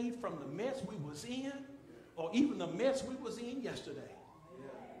saved from the mess we was in, or even the mess we was in yesterday.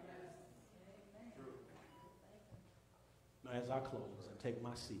 Now, as I close and take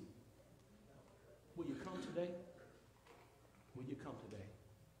my seat, will you come today? Will you come today?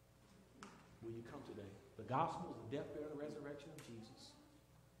 Will you come today? The gospel is the death, burial, and resurrection of Jesus.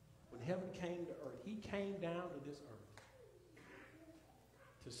 When heaven came to earth, he came down to this earth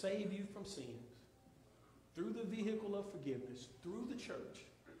to save you from sins through the vehicle of forgiveness, through the church.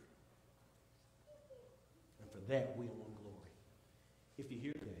 And for that, we want glory. If you're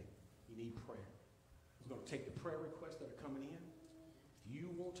here today, you need prayer. We're going to take the prayer requests that are coming in. If you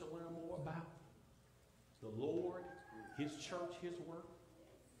want to learn more about the Lord, his church, his work,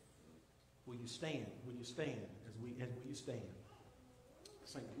 will you stand? Will you stand will you stand?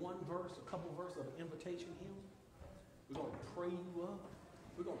 Sing one verse, a couple verses of an invitation hymn. We're going to pray you up.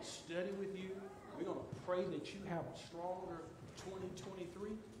 We're going to study with you. We're going to pray that you have a stronger 2023.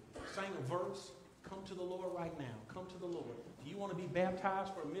 Sing a verse. Come to the Lord right now. Come to the Lord. Do you want to be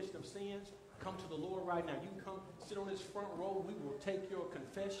baptized for remission of sins? Come to the Lord right now. You can come sit on this front row. We will take your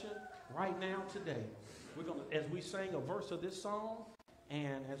confession right now today. We're going to, as we sing a verse of this song,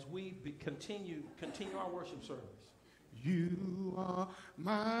 and as we continue our worship service. You are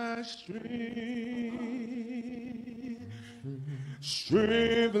my strength,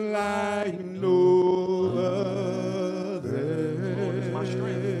 strength like no other. Lord is my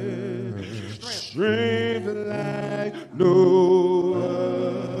strength. Strength like no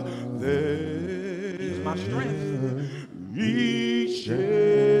other. He is my strength.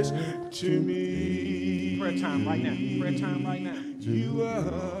 Reaches to me. Prayer time right now. Prayer time right now.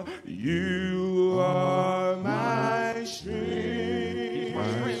 You are my strength. He's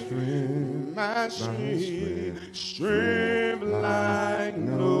my strength. My strength. Strength like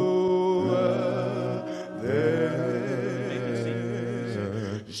no other.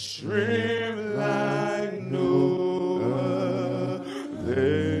 Strength like no other.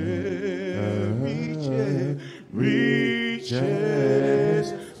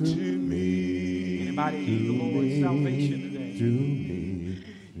 Reaches to me. Anybody need the Lord's salvation today? To me.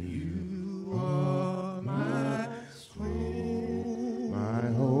 You are my strength, my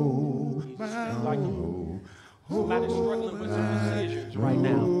hope, my hope. Somebody's struggling with some decisions right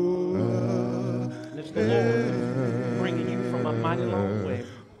now. And it's the Lord bringing you from a mighty long way.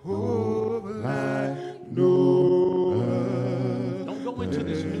 Hope like no other. Don't go into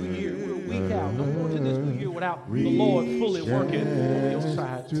this new year. We're a week out. Don't go into this new year without the Lord fully working on your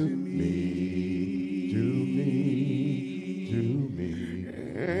side. To me, to me, to me.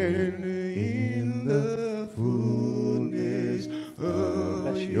 And in the fullness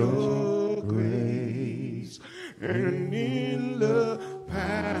of your grace, and in the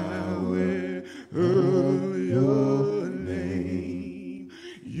power of your name,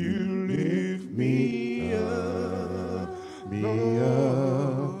 you lift me up, me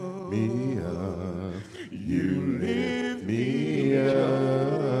up, me up. You lift me up.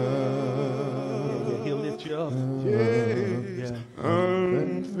 Yeah, he'll lift you up. Yes,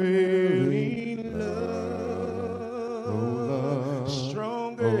 unfailing love,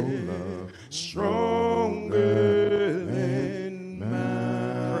 stronger, stronger than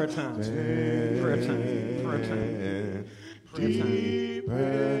mine. Prayer time. Prayer time. Prayer time. Prayer time.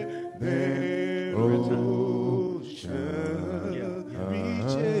 Deeper than ocean,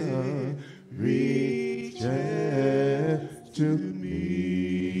 reaches to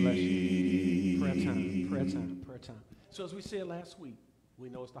me. Bless you. Prayer time. Prayer time. Prayer time. So as we said last week, we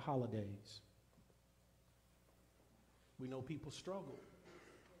know it's the holidays. We know people struggle.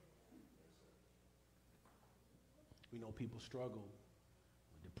 We know people struggle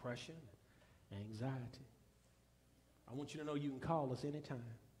with depression, anxiety. I want you to know you can call us anytime.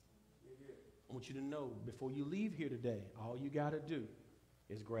 I want you to know before you leave here today, all you got to do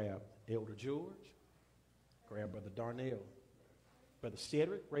is grab Elder George, grab Brother Darnell, Brother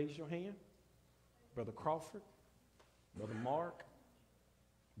Cedric, raise your hand, Brother Crawford, Brother Mark,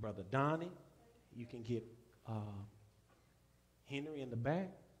 Brother Donnie, you can get Henry in the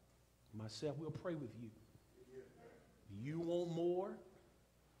back. Myself, we'll pray with you. You want more?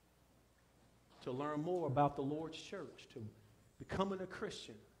 To learn more about the Lord's church, to becoming a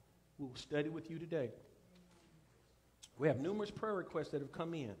Christian, we will study with you today. We have numerous prayer requests that have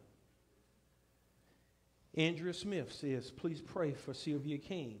come in. Andrea Smith says, please pray for Sylvia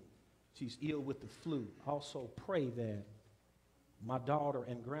King. She's ill with the flu. Also pray that my daughter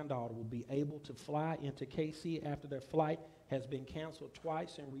and granddaughter will be able to fly into KC after their flight has been canceled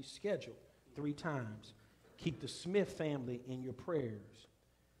twice and rescheduled 3 times. Keep the Smith family in your prayers.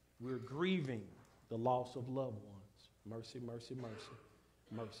 We're grieving the loss of loved ones. Mercy, mercy, mercy,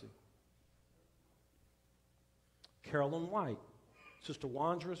 mercy. Carolyn White, Sister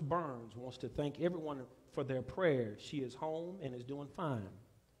Wanderess Burns wants to thank everyone for their prayers. She is home and is doing fine.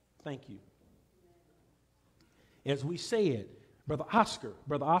 Thank you. As we said, Brother Oscar,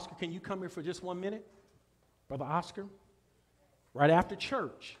 can you come here for just 1 minute? Brother Oscar, right after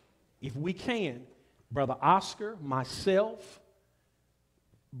church, if we can, Brother Oscar, myself,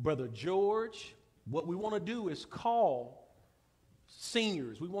 Brother George, what we want to do is call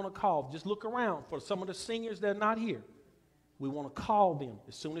seniors. We want to call, just look around for some of the seniors that are not here. We want to call them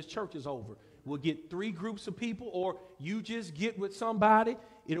as soon as church is over. We'll get 3 groups of people, or you just get with somebody.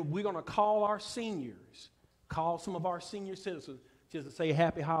 We're going to call our seniors, call some of our senior citizens just to say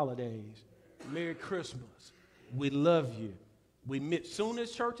happy holidays, Merry Christmas, we love you. We meet soon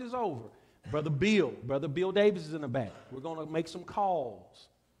as church is over. Brother Bill Davis is in the back. We're going to make some calls,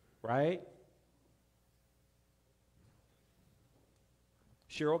 right?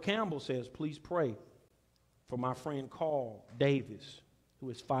 Cheryl Campbell says, please pray for my friend Carl Davis, who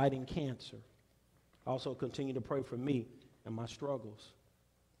is fighting cancer. Also continue to pray for me and my struggles.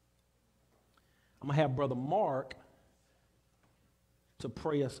 I'm going to have Brother Mark to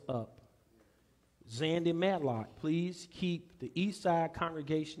pray us up. Zandy Matlock, please keep the East Side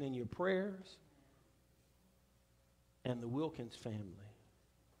congregation in your prayers and the Wilkins family.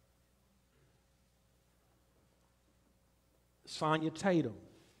 Sonia Tatum,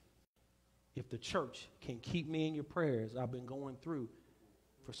 if the church can keep me in your prayers, I've been going through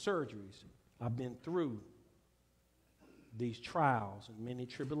for surgeries. I've been through these trials and many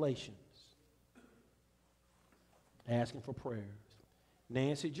tribulations. Asking for prayers.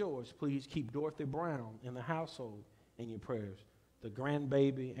 Nancy George, please keep Dorothy Brown in the household in your prayers. The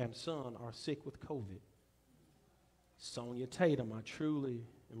grandbaby and son are sick with COVID. Sonia Tatum, I truly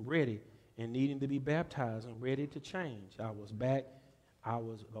am ready and needing to be baptized and ready to change. I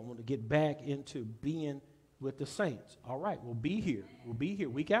want to get back into being with the saints. All right, we'll be here.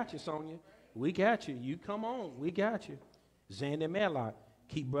 We got you, Sonia. We got you. You come on. We got you. Zandy Matlock,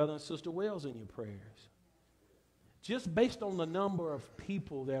 keep Brother and Sister Wells in your prayers. Just based on the number of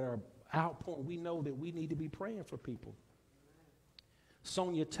people that are outpouring, we know that we need to be praying for people.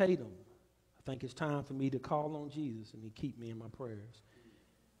 Sonia Tatum, I think it's time for me to call on Jesus and to keep me in my prayers.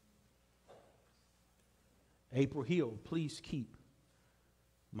 April Hill, please keep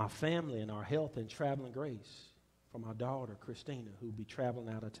my family and our health and traveling grace for my daughter, Christina, who will be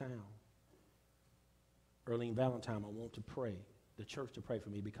traveling out of town. Early Valentine, I want to pray, the church to pray for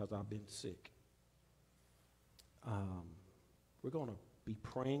me because I've been sick. We're going to be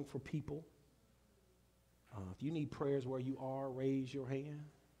praying for people. If you need prayers where you are, raise your hand.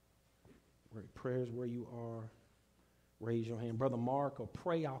 Prayers where you are, raise your hand. Brother Mark, or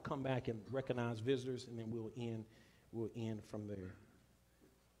pray, I'll come back and recognize visitors, and then we'll end from there.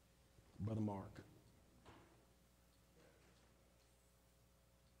 Brother Mark.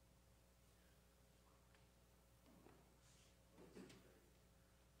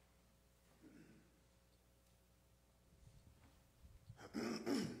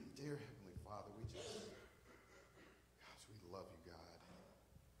 Dear Heavenly Father, we love you, God.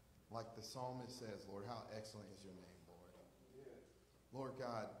 Like the psalmist says, Lord, how excellent is your name, Lord. Lord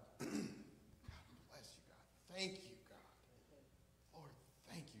God, God bless you, God. Thank you, God. Lord,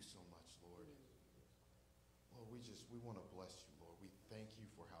 thank you so much, Lord. Lord, we want to bless you, Lord. We thank you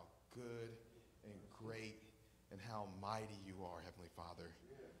for how good and great and how mighty you are, Heavenly Father.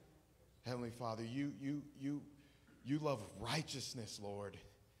 Heavenly Father, you love righteousness, Lord.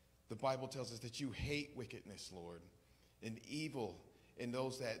 The Bible tells us that you hate wickedness, Lord, and evil and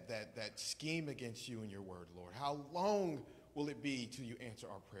those that scheme against you and your word, Lord. How long will it be till you answer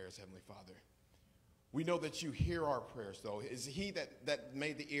our prayers, Heavenly Father? We know that you hear our prayers, though. Is he that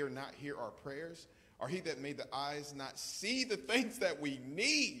made the ear not hear our prayers? Or he that made the eyes not see the things that we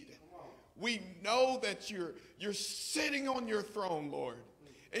need? We know that you're sitting on your throne, Lord,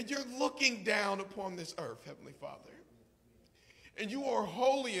 and you're looking down upon this earth, Heavenly Father. And you are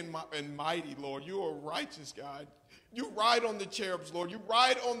holy and mighty, Lord. You are righteous, God. You ride on the cherubs, Lord. You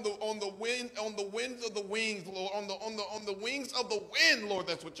ride on the winds of the wings, Lord. On the wings of the wind, Lord.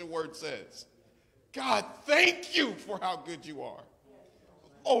 That's what your word says. God, thank you for how good you are.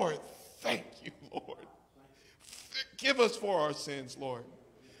 Lord, thank you, Lord. Forgive us for our sins, Lord.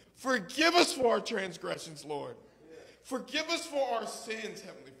 Forgive us for our transgressions, Lord. Forgive us for our sins,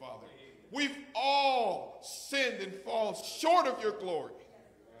 Heavenly Father. We've all sinned and fall short of your glory.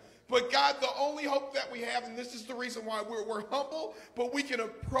 But God, the only hope that we have, and this is the reason why we're humble, but we can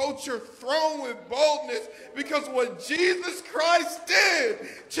approach your throne with boldness because what Jesus Christ did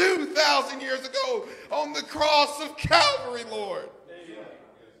 2,000 years ago on the cross of Calvary, Lord.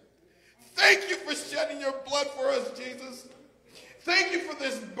 Thank you for shedding your blood for us, Jesus. Thank you for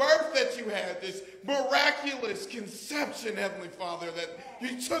this birth that you had, this miraculous conception, Heavenly Father, that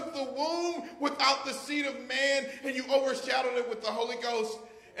you took the womb without the seed of man and you overshadowed it with the Holy Ghost.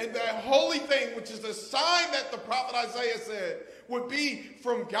 And that holy thing, which is the sign that the prophet Isaiah said would be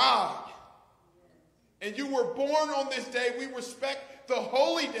from God. And you were born on this day. We respect the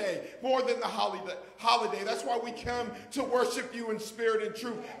holy day more than the holiday. That's why we come to worship you in spirit and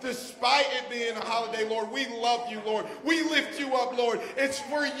truth. Despite it being a holiday, Lord, we love you, Lord. We lift you up, Lord. It's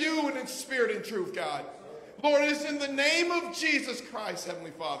for you and in spirit and truth, God. Lord, it is in the name of Jesus Christ,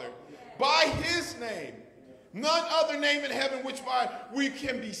 Heavenly Father. By his name. None other name in heaven which by we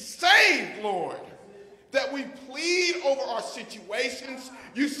can be saved, Lord. That we plead over our situations.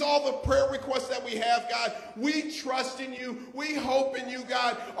 You saw the prayer requests that we have, God. We trust in you. We hope in you,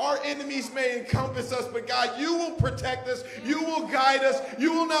 God. Our enemies may encompass us, but God, you will protect us. You will guide us.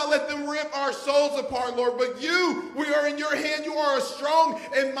 You will not let them rip our souls apart, Lord. But you, we are in your hand. You are a strong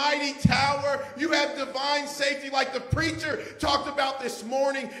and mighty tower. You have divine safety like the preacher talked about this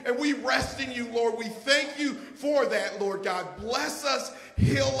morning, and we rest in you, Lord. We thank you for that, Lord God. Bless us,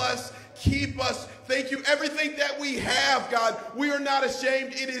 heal us, keep us. Thank you. Everything that we have, God, we are not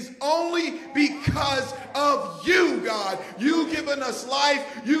ashamed. It is only because of you, God. You've given us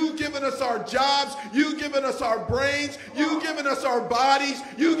life. You've given us our jobs. You've given us our brains. You've given us our bodies.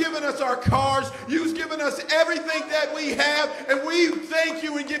 You've given us our cars. You've given us everything that we have. And we thank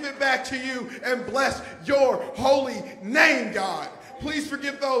you and give it back to you and bless your holy name, God. Please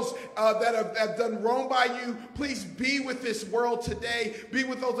forgive those that have done wrong by you. Please be with this world today. Be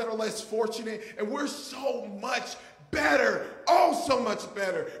with those that are less fortunate. And we're so much better, oh, so much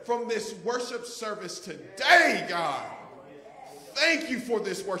better from this worship service today, God. Thank you for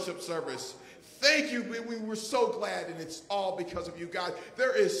this worship service. Thank you. We were so glad, and it's all because of you, God.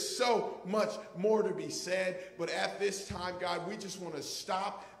 There is so much more to be said, but at this time, God, we just want to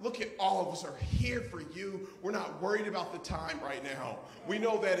stop. Look at all of us are here for you. We're not worried about the time right now. We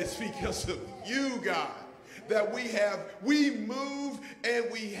know that it's because of you, God, that we move and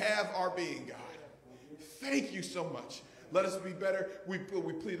we have our being, God. Thank you so much. Let us be better. We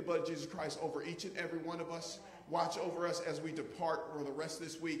plead the blood of Jesus Christ over each and every one of us. Watch over us as we depart for the rest of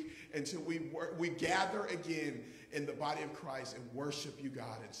this week until we gather again in the body of Christ and worship you,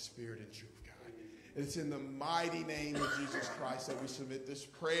 God, in spirit and truth, God. And it's in the mighty name of Jesus Christ that we submit this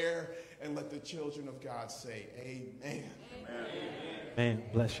prayer, and let the children of God say amen. Amen. Man,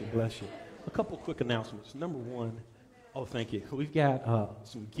 bless you, bless you. A couple quick announcements. Number one, oh, thank you. We've got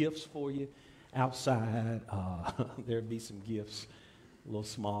some gifts for you outside. There'll be some gifts, a little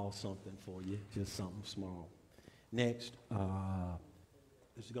small something for you, just something small. Next,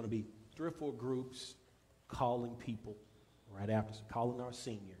 there's going to be 3 or 4 groups calling people right after, calling our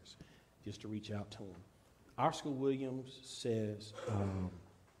seniors just to reach out to them. Oscar Williams says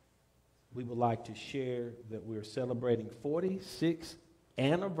we would like to share that we're celebrating 46th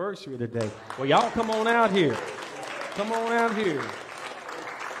anniversary today. Well, y'all come on out here. Come on out here.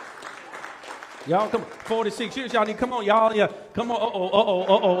 Y'all come, 46 years, y'all need, come on, y'all, yeah, come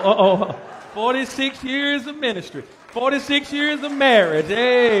on, 46 years of ministry, 46 years of marriage,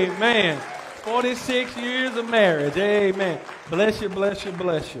 amen, 46 years of marriage, amen, bless you, bless you,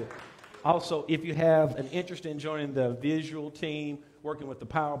 bless you. Also, if you have an interest in joining the visual team, working with the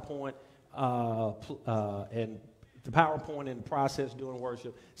PowerPoint, and the PowerPoint and the process doing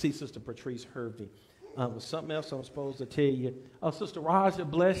worship, see Sister Patrice Hervey. Something else I'm supposed to tell you. Oh, Sister Raja,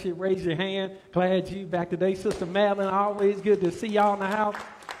 bless you. Raise your hand. Glad you back today. Sister Madeline, always good to see y'all in the house.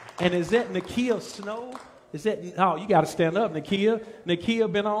 And is that Nakia Snow? Is that, oh, you got to stand up, Nakia. Nakia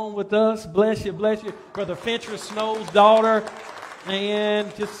been on with us. Bless you, bless you. Brother Fincher Snow's daughter.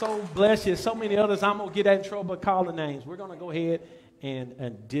 And just so bless you. So many others. I'm going to get that in trouble calling names. We're going to go ahead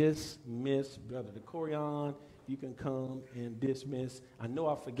and dismiss Brother DeCorion. You can come and dismiss. I know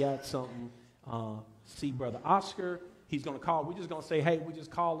I forgot something. See Brother Oscar. he's going to call. We're just going to say, hey, we're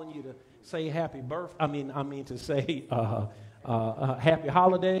just calling you to say happy birthday. I mean to say happy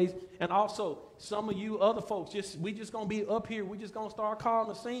holidays. And also, some of you other folks, we just going to be up here. We're just going to start calling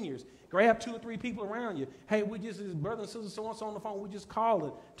the seniors. Grab 2 or 3 people around you. Hey, we just, as brother and sister so-and-so on the phone, we just call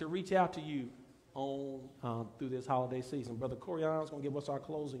it to reach out to you on through this holiday season. Brother Corian's going to give us our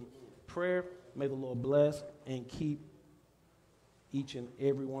closing prayer. May the Lord bless and keep each and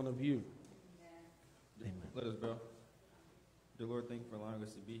every one of you. Amen. Let us bow. Dear Lord, thank you for allowing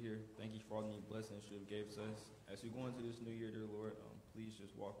us to be here. Thank you for all the blessings you have gave us. As we go into this new year, dear Lord, please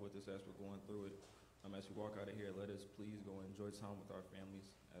just walk with us as we're going through it. As we walk out of here, let us please go and enjoy time with our families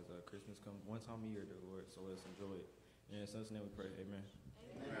as Christmas comes one time a year, dear Lord. So let us enjoy it. In His Son's name we pray, amen.